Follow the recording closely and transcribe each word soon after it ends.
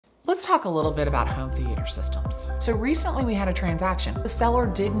Let's talk a little bit about home theater systems. So recently we had a transaction. The seller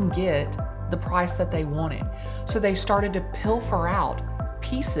didn't get the price that they wanted, so they started to pilfer out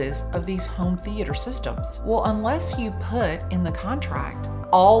pieces of these home theater systems. Well, unless you put in the contract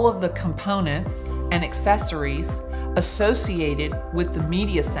all of the components and accessories associated with the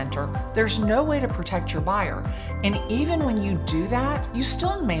media center, there's no way to protect your buyer. And even when you do that, you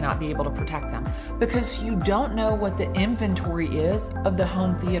still may not be able to protect them because you don't know what the inventory is of the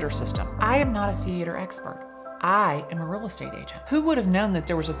home theater system. I am not a theater expert. I am a real estate agent. Who would have known that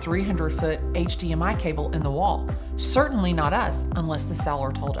there was a 300-foot HDMI cable in the wall? Certainly not us, unless the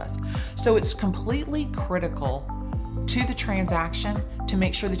seller told us. So it's completely critical to the transaction to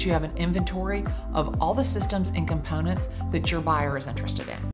make sure that you have an inventory of all the systems and components that your buyer is interested in.